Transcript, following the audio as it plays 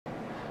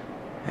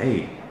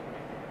Hey,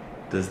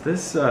 does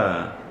this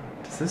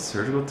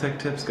Surgical Tech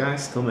Tips guy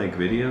still make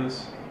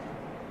videos?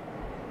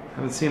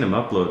 Haven't seen him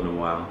upload in a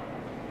while.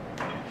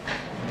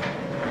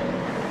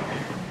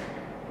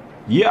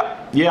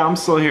 Yeah, I'm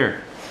still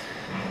here.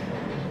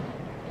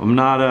 I'm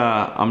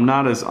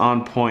not as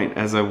on point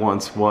as I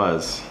once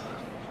was.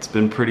 It's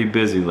been pretty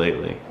busy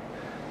lately.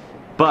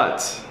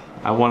 But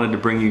I wanted to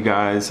bring you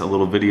guys a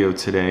little video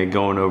today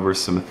going over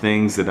some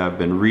things that I've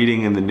been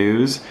reading in the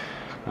news.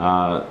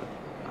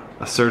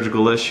 A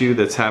surgical issue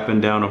that's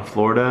happened down in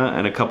Florida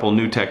and a couple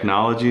new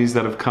technologies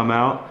that have come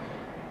out.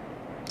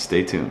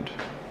 Stay tuned.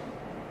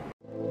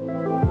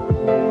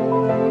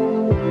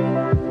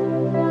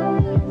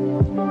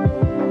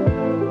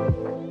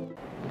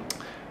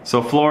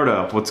 So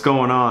Florida, what's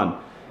going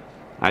on?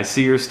 I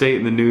see your state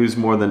in the news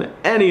more than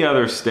any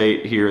other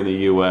state here in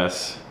the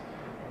US.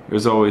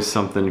 There's always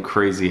something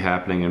crazy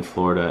happening in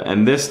Florida,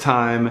 and this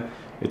time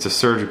it's a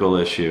surgical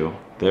issue.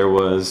 There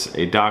was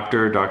a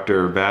doctor,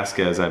 Dr.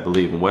 Vasquez, I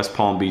believe, in West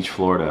Palm Beach,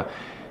 Florida,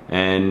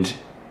 and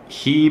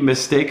he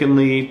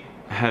mistakenly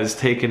has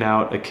taken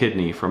out a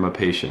kidney from a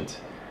patient.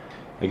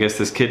 I guess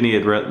this kidney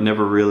had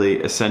never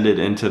really ascended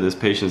into this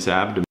patient's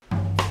abdomen.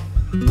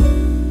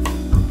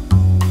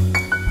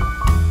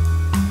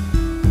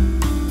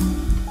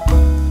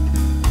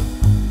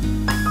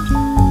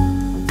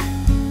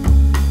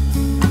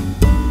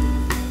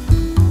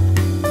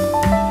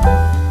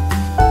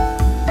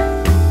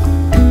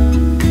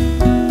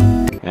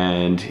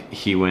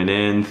 He went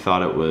in,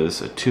 thought it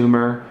was a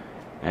tumor,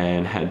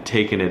 and had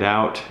taken it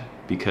out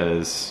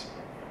because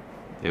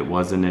it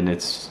wasn't in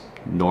its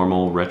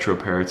normal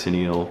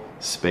retroperitoneal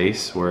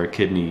space where a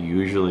kidney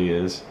usually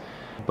is.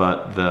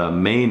 But the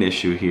main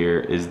issue here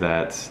is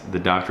that the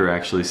doctor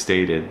actually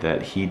stated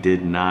that he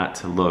did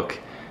not look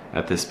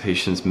at this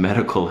patient's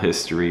medical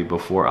history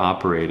before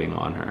operating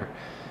on her.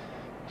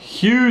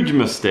 Huge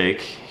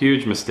mistake,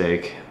 huge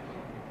mistake.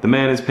 The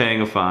man is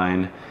paying a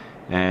fine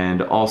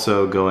and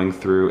also going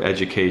through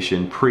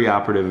education,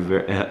 pre-operative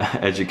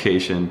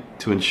education,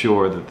 to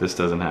ensure that this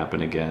doesn't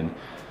happen again.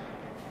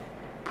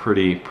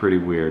 Pretty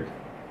weird.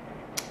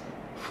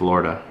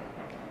 Florida.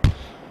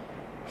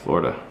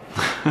 Now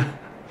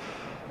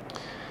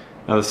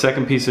the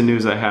second piece of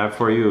news I have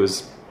for you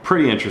is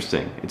pretty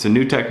interesting. It's a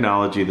new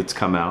technology that's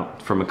come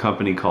out from a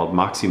company called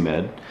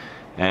Mcfatter,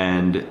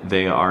 and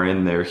they are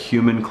in their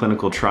human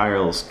clinical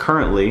trials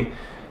currently,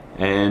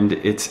 and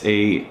it's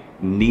a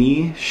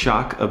knee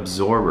shock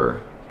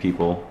absorber,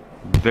 people.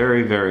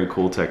 Very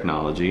cool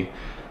technology.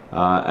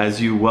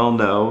 As you well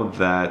know,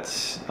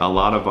 that a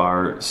lot of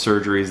our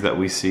surgeries that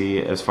we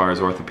see as far as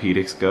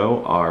orthopedics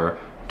go are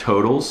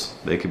totals.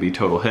 They could be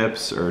total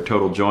hips or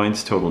total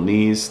joints, total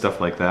knees,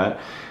 stuff like that.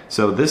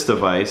 So this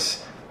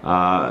device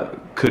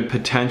could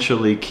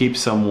potentially keep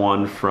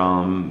someone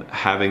from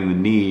having the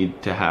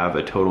need to have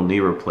a total knee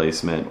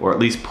replacement, or at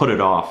least put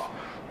it off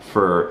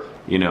for,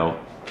 you know,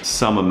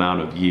 some amount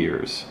of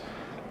years.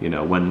 You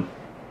know, when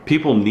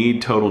people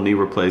need total knee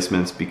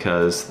replacements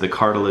because the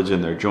cartilage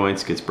in their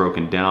joints gets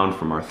broken down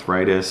from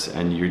arthritis,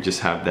 and you just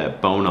have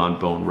that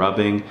bone-on-bone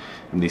rubbing,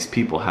 and these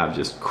people have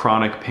just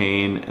chronic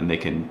pain and they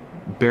can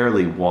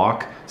barely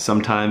walk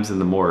sometimes in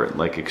the more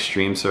like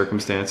extreme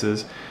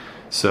circumstances.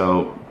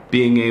 So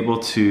being able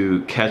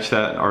to catch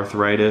that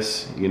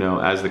arthritis, you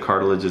know, as the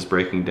cartilage is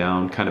breaking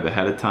down kind of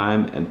ahead of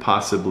time, and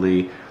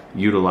possibly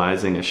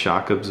utilizing a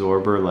shock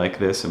absorber like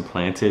this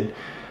implanted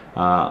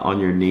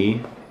on your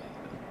knee,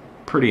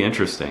 pretty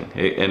interesting.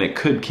 And it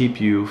could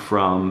keep you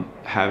from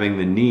having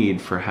the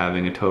need for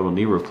having a total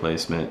knee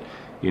replacement,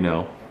 you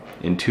know,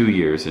 in 2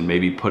 years, and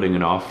maybe putting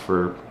it off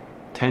for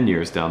 10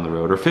 years down the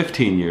road or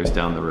 15 years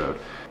down the road.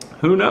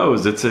 Who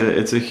knows? It's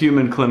a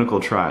human clinical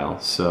trial,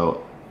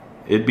 so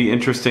it'd be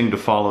interesting to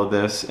follow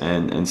this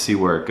and see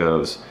where it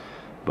goes.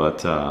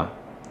 But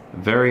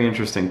very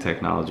interesting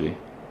technology.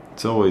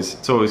 It's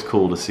always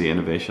cool to see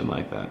innovation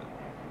like that.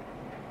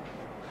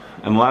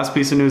 And the last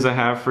piece of news I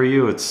have for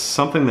you, it's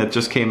something that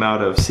just came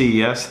out of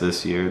CES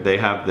this year. They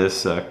have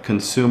this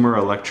consumer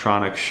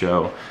electronics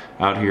show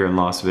out here in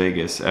Las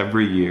Vegas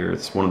every year.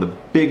 It's one of the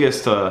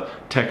biggest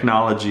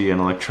technology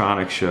and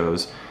electronics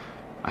shows,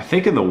 I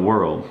think, in the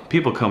world.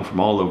 People come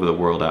from all over the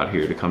world out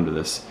here to come to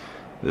this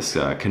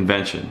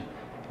convention.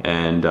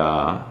 And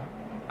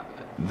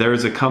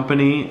there's a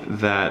company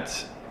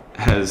that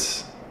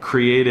has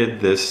created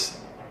this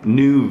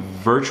new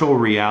virtual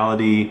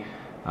reality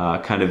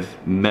kind of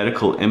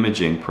medical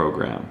imaging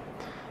program.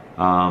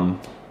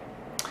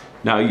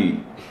 Now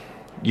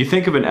you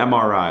think of an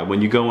MRI.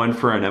 When you go in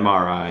for an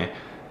MRI,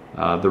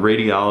 the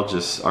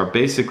radiologists are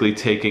basically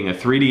taking a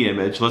 3D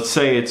image. Let's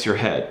say it's your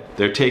head.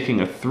 They're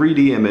taking a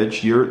 3D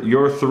image, your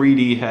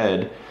 3D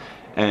head,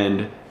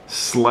 and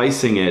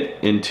slicing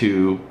it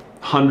into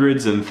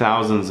hundreds and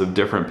thousands of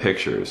different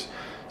pictures.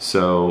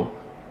 So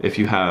if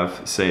you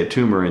have, say, a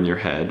tumor in your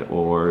head,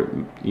 or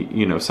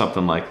you know,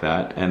 something like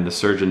that, and the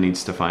surgeon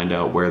needs to find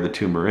out where the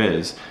tumor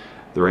is,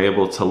 they're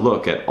able to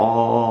look at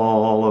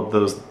all of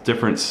those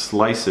different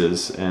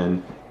slices,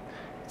 and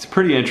it's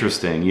pretty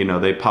interesting. You know,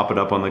 they pop it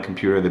up on the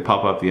computer, they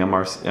pop up the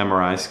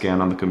MRI scan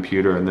on the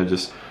computer, and they're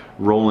just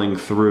rolling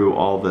through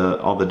all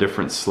the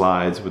different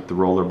slides with the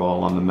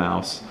rollerball on the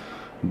mouse.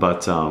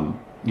 But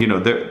you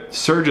know,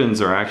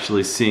 surgeons are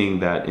actually seeing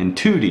that in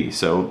 2D,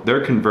 so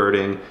they're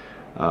converting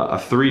a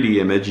 3D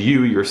image,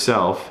 you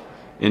yourself,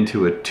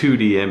 into a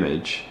 2D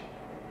image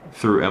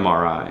through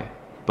MRI.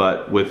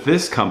 But with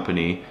this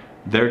company,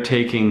 they're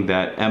taking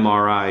that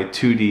MRI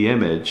 2D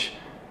image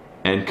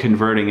and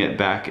converting it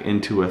back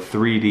into a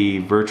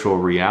 3D virtual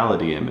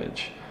reality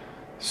image.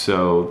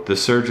 So the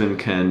surgeon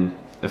can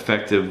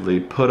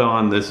effectively put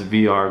on this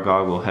VR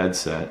goggle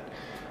headset,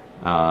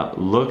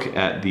 look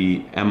at the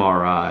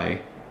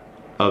MRI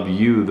of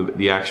you,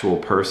 the actual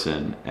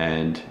person,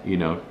 and, you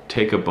know,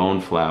 take a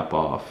bone flap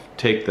off,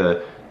 take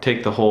the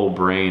whole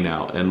brain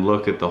out and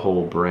look at the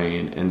whole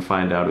brain and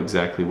find out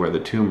exactly where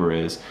the tumor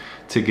is,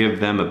 to give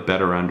them a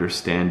better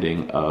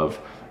understanding of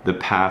the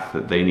path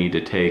that they need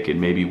to take and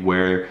maybe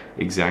where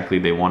exactly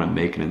they want to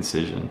make an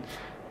incision.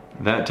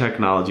 That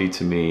technology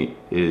to me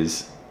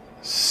is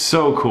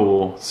so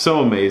cool,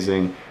 so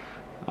amazing.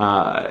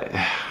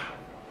 I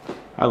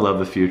love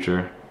the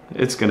future.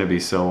 It's gonna be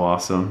so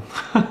awesome.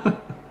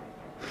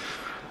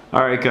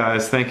 Alright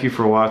guys, thank you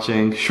for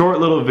watching. Short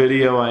little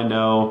video, I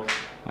know.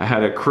 I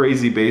had a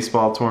crazy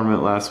baseball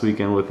tournament last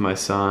weekend with my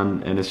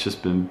son, and it's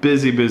just been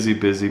busy, busy,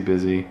 busy,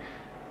 busy.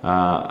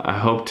 I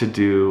hope to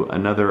do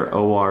another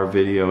OR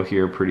video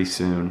here pretty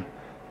soon,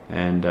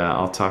 and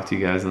I'll talk to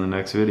you guys in the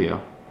next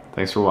video.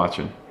 Thanks for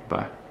watching.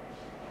 Bye.